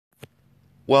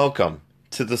Welcome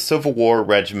to the Civil War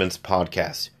Regiments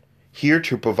podcast, here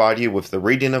to provide you with the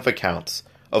reading of accounts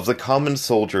of the common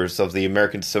soldiers of the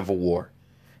American Civil War,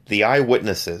 the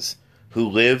eyewitnesses who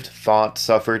lived, fought,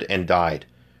 suffered, and died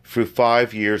through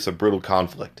 5 years of brutal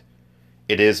conflict.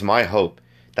 It is my hope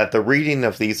that the reading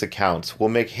of these accounts will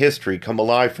make history come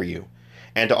alive for you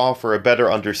and offer a better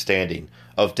understanding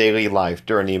of daily life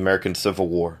during the American Civil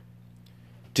War.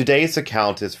 Today's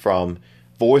account is from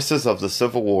Voices of the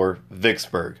Civil War,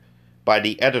 Vicksburg, by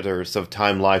the editors of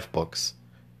Time Life Books,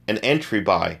 an entry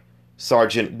by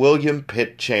Sergeant William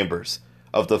Pitt Chambers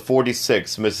of the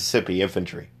 46th Mississippi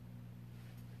Infantry.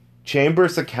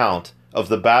 Chambers' account of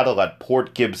the battle at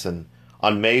Port Gibson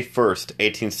on May 1,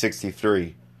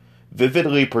 1863,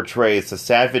 vividly portrays the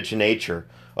savage nature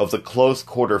of the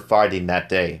close-quarter fighting that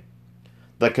day.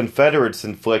 The Confederates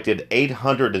inflicted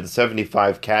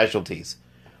 875 casualties,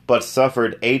 but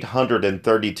suffered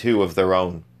 832 of their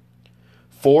own.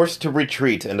 Forced to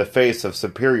retreat in the face of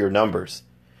superior numbers,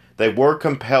 they were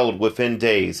compelled within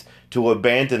days to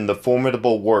abandon the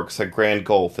formidable works at Grand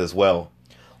Gulf as well,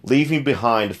 leaving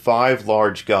behind 5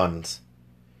 large guns.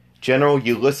 General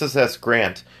Ulysses S.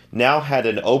 Grant now had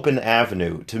an open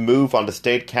avenue to move on the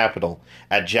state capital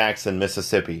at Jackson,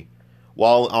 Mississippi,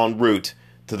 while en route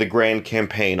to the grand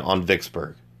campaign on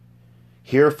Vicksburg.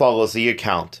 Here follows the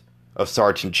account of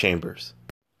Sergeant Chambers.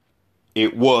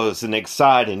 It was an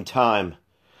exciting time.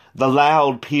 The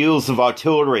loud peals of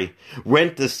artillery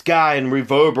rent the sky and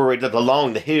reverberated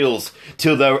along the hills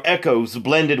till their echoes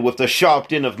blended with the sharp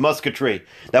din of musketry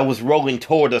that was rolling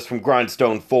toward us from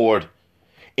Grindstone Ford.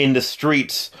 In the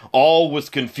streets, all was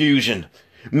confusion.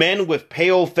 Men with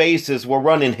pale faces were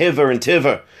running hither and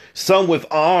thither, some with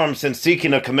arms and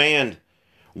seeking a command.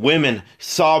 Women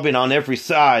sobbing on every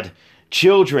side,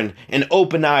 children in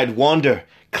open-eyed wonder,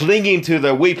 clinging to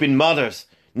their weeping mothers,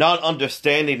 not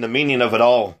understanding the meaning of it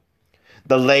all.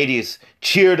 The ladies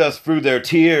cheered us through their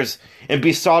tears and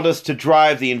besought us to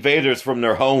drive the invaders from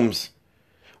their homes.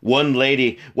 One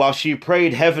lady, while she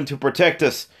prayed heaven to protect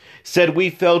us, said we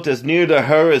felt as near to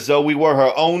her as though we were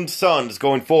her own sons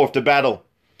going forth to battle.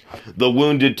 The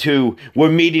wounded, too, were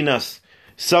meeting us,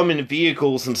 some in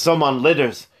vehicles and some on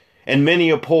litters, and many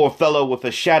a poor fellow with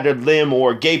a shattered limb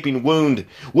or a gaping wound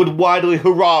would widely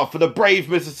hurrah for the brave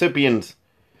Mississippians.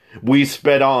 We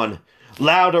sped on.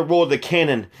 Louder roared the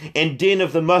cannon, and din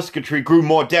of the musketry grew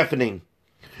more deafening.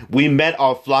 We met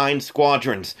our flying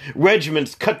squadrons,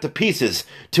 regiments cut to pieces,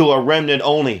 till a remnant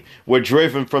only were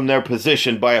driven from their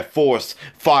position by a force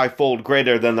 5-fold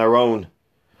greater than their own.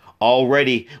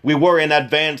 Already we were in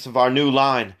advance of our new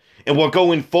line, and were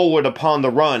going forward upon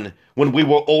the run when we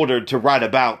were ordered to right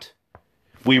about.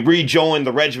 We rejoined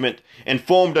the regiment and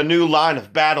formed a new line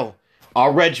of battle,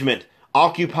 our regiment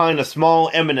occupying a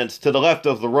small eminence to the left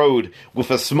of the road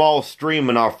with a small stream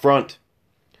in our front.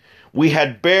 We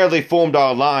had barely formed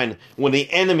our line when the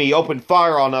enemy opened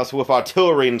fire on us with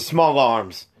artillery and small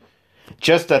arms.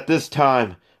 Just at this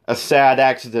time, a sad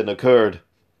accident occurred.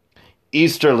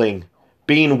 Easterling,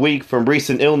 being weak from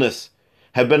recent illness,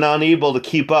 had been unable to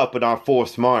keep up in our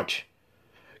forced march.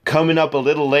 Coming up a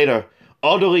little later,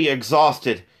 utterly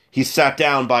exhausted, he sat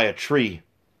down by a tree.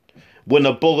 When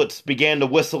the bullets began to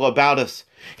whistle about us,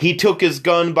 he took his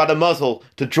gun by the muzzle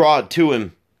to draw it to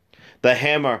him. The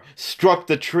hammer struck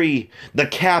the tree, the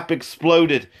cap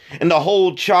exploded, and the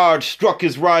whole charge struck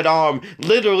his right arm,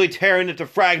 literally tearing it to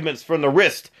fragments from the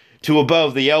wrist to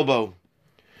above the elbow.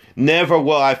 Never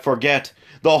will I forget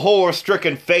the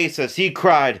horror-stricken face as he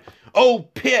cried, "Oh,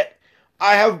 Pitt,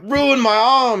 I have ruined my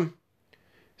arm!"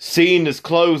 Seeing his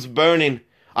clothes burning,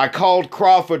 I called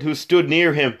Crawford, who stood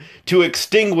near him, to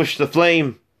extinguish the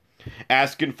flame.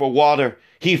 Asking for water,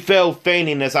 he fell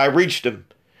fainting as I reached him,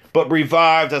 but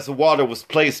revived as the water was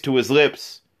placed to his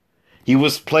lips. He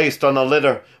was placed on a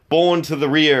litter borne to the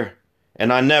rear,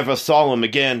 and I never saw him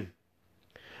again.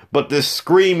 But the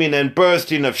screaming and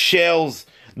bursting of shells,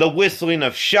 the whistling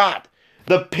of shot,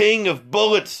 the ping of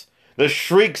bullets, the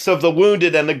shrieks of the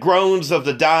wounded and the groans of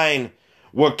the dying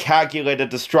were calculated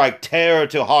to strike terror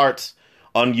to hearts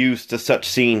unused to such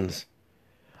scenes.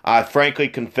 I frankly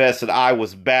confess that I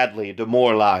was badly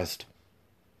demoralized.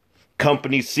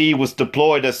 Company C was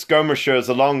deployed as skirmishers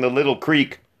along the Little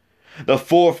Creek. The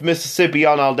 4th Mississippi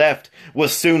on our left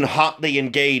was soon hotly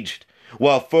engaged,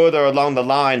 while further along the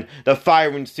line the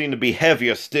firing seemed to be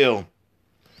heavier still.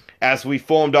 As we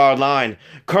formed our line,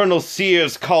 Colonel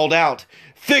Sears called out,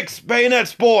 "Fix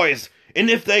bayonets, boys, and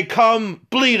if they come,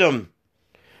 bleed 'em."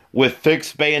 With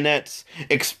fixed bayonets,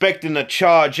 expecting a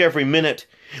charge every minute,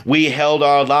 we held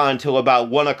our line till about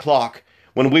 1 o'clock,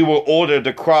 when we were ordered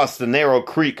to cross the narrow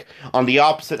creek on the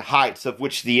opposite heights of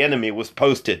which the enemy was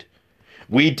posted.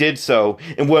 We did so,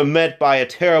 and were met by a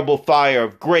terrible fire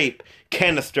of grape,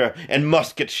 canister, and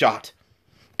musket shot.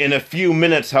 In a few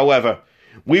minutes, however,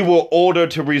 we were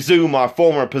ordered to resume our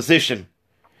former position.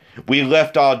 We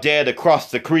left our dead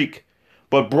across the creek,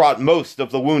 but brought most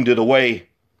of the wounded away.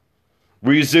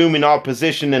 Resuming our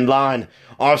position in line,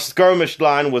 our skirmish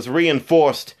line was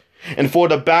reinforced, and for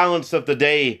the balance of the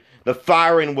day, the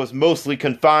firing was mostly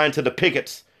confined to the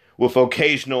pickets, with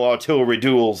occasional artillery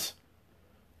duels.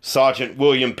 Sergeant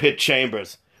William Pitt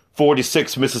Chambers,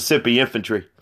 46th Mississippi Infantry.